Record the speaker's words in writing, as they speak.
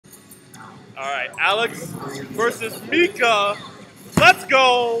All right, Alex versus Mika. Let's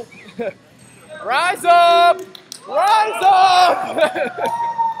go. Rise up! Rise up!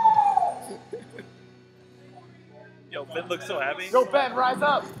 Yo, Ben looks so happy. Go Ben, rise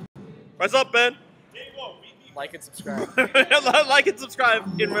up! Rise up, Ben. Like and subscribe. Like and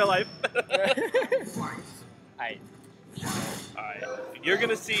subscribe in real life. Aight. Alright. You're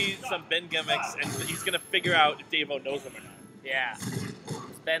gonna see some Ben gimmicks, and he's gonna figure out if Davo knows them or not. Yeah.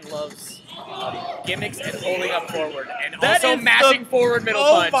 Ben loves gimmicks and holding up forward, and That also is mashing the- forward middle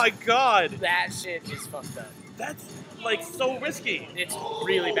Oh punch. my god! That shit is fucked up. That's like so risky. It's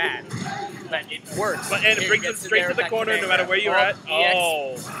really bad, but it works. But and it brings him straight to the corner no matter where you're at.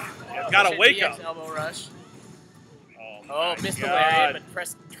 Oh, gotta wake up. Elbow rush. Oh, Missed the God. lariat, but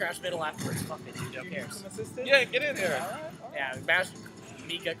press crash middle afterwards. Fuck it. Who cares? Yeah, get in there. Yeah,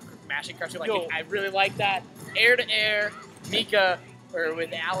 Mika mashing crush. Like Yo. I really like that. Air to air, Mika, or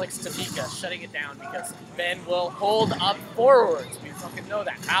with Alex to Mika, shutting it down because Ben will hold up forwards. We fucking know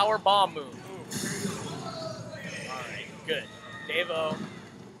that. Power bomb move. Alright, good. Davo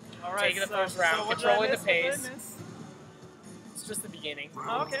taking the first round, controlling the pace. It's just the beginning.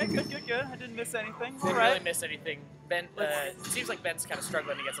 Okay, good. I didn't miss anything. Didn't really miss anything. Ben, it seems like Ben's kind of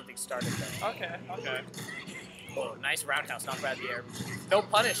struggling to get something started though. Okay. Oh, nice roundhouse, knocked out of the air. No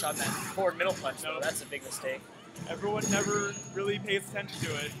punish on that forward middle punch though. That's a big mistake. Everyone never really pays attention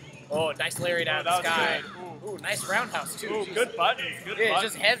to it. Oh, nice lariat out of the that was sky. good. Ooh, nice roundhouse too. Ooh, Jeez. good buttons. Good Yeah, it's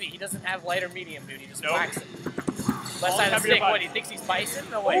buttons. just heavy. He doesn't have light or medium, dude. He just Nope. whacks it. Left All side of the heavier stick. What, buttons. he thinks he's Bison?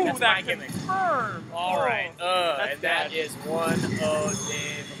 No way, Ooh, that's that my gimmick. confirmed. All right. That's And that bad. is 1-0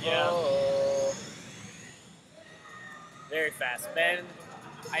 Dave. Yeah. Oh. Very fast. Ben,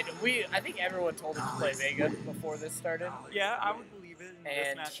 I think everyone told him to play Vega before this started. Yeah, I would believe it in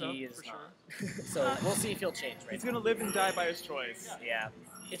And this matchup he is for sure. not. So we'll see if he'll change right He's gonna live and die by his choice. Yeah.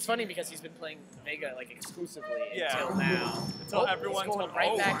 It's funny because he's been playing Vega like exclusively Yeah. until now. Until Oh, everyone he's going told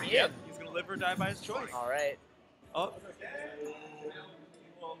right back in. Yep, he's gonna live or die by his choice. All right. Oh.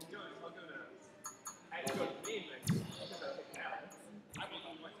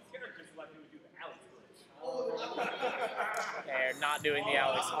 They're not doing the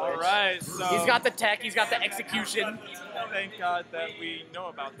Alex glitch. All right, so He's got the tech. He's got the execution. Thank God that we know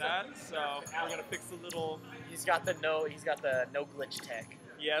about that. So we're gonna fix a little. He's got the no glitch tech.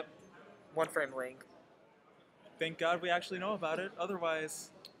 Yep. One frame link. Thank God we actually know about it. Otherwise,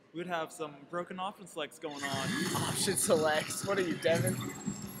 we'd have some broken option selects going on. Option selects. What are you, Devin?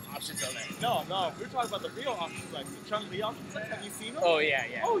 Option select. No, we're talking about the real option selects. The Chun-Li option selects. Have you seen them? Oh yeah.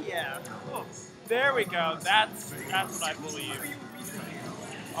 Oh yeah. Oh, there we go. That's what I believe.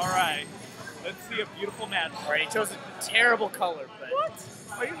 All right. Let's see a beautiful match. All right. He chose a terrible color, but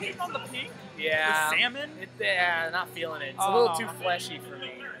What? Are you hating on the pink? yeah. The salmon? Yeah, not feeling it. It's a little too fleshy for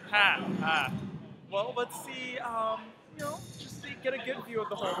me. Ha. Well, let's see. Just get a good view of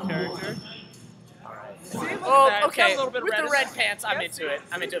the whole character. See, look at Oh, that. It's got okay. a little bit of With the red. red pants, I'm into it.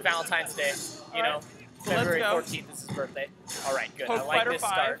 I'm into it. Valentine's Day. You know, So February let's go. 14th is his birthday. All right, good. Poke I like Fighter this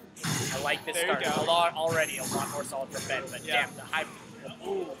 5. start. I like this There you start. go. Already a lot more solid for Ben, but Yeah. damn, the high,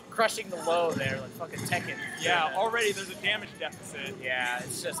 crushing the low there, like fucking Tekken. Yeah, already there's a damage deficit. Yeah,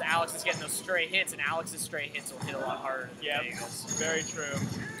 it's just Alex is getting those stray hits, and Alex's stray hits will hit a lot harder than Yeah, Vega's. very true.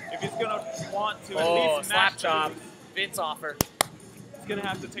 If he's gonna want to at Oh, least slap match chop. those, Vince offer. he's gonna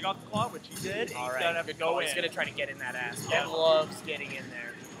have to take off the claw, which he did. All He's right, gonna have to good go call. in. He's gonna try to get in that ass. Yeah. Ben loves getting in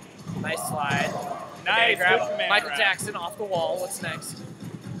there. Nice slide. Nice, Okay, grab good command Michael grab. Jackson off the wall. What's next?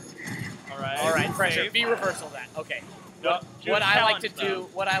 All right, pressure. Save. V reversal that. Okay. Yep. What I like to Challenge do,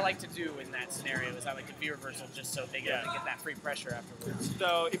 what I like to do in that scenario is I like to V reversal just so they get that free pressure afterwards. them.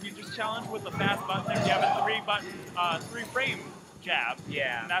 So if you just challenge with the fast button, if you have a 3-frame jab,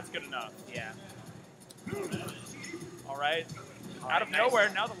 Yeah. and that's good enough. Yeah. All right. All Out of right,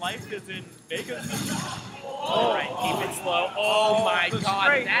 nowhere, now the life is in Vega's. All right, keep it slow. Oh my the God,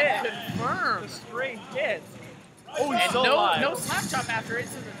 straight that hit. confirmed. The straight hit. Oh, he's And still no alive. slap chop after it.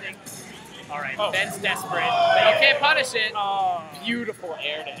 This is the thing. All right, Oh. Ben's desperate, but you can't punish it. Oh. Beautiful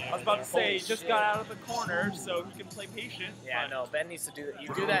air to air. I was about to say, Holy he just shit. got out of the corner, so he can play patient. Yeah, but- no, Ben needs to do that.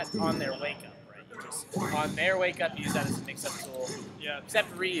 You do that on their wake up, right? You just on their wake up, use that as a mix-up tool. Yeah. Except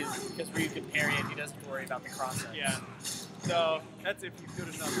Ryu, because Ryu can parry it. He doesn't have to worry about the cross. Yeah. So that's if he's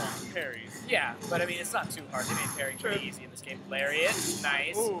good enough on parries. Yeah, but I mean, it's not too hard. They made parrying True. pretty easy in this game. Lariat,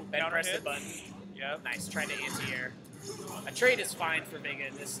 nice. Ooh, Ben counter press the hit. button. Yep. Nice, trying to anti-air. A trade is fine for Vega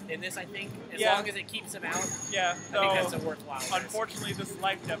in this. I think, as Yeah. long as it keeps him out, Yeah. I think that's a So worthwhile risk. unfortunately, this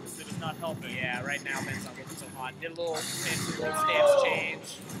life deficit is not helping. Yeah, right now Ben's not looking so hot. Did a little stance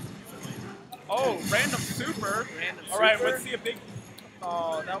change. Oh, random super. Random All right, super. let's see a big.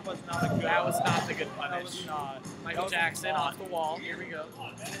 Oh, that was not a good. That was not the good That was punish. not. Michael that was Jackson not. off the wall. Here we go.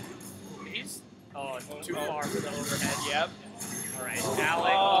 He's too far for the overhead. Yep. All right,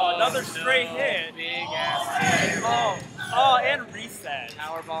 Alec. Oh, another no, straight hit. Big ass hit. Oh, and reset.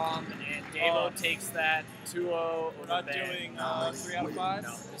 Power bomb, and Davo takes that 2-0 over Not Ben. doing 3 out of 5. No,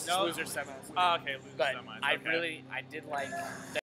 this is No? loser semis. Oh, okay, loser But semis. I okay. did like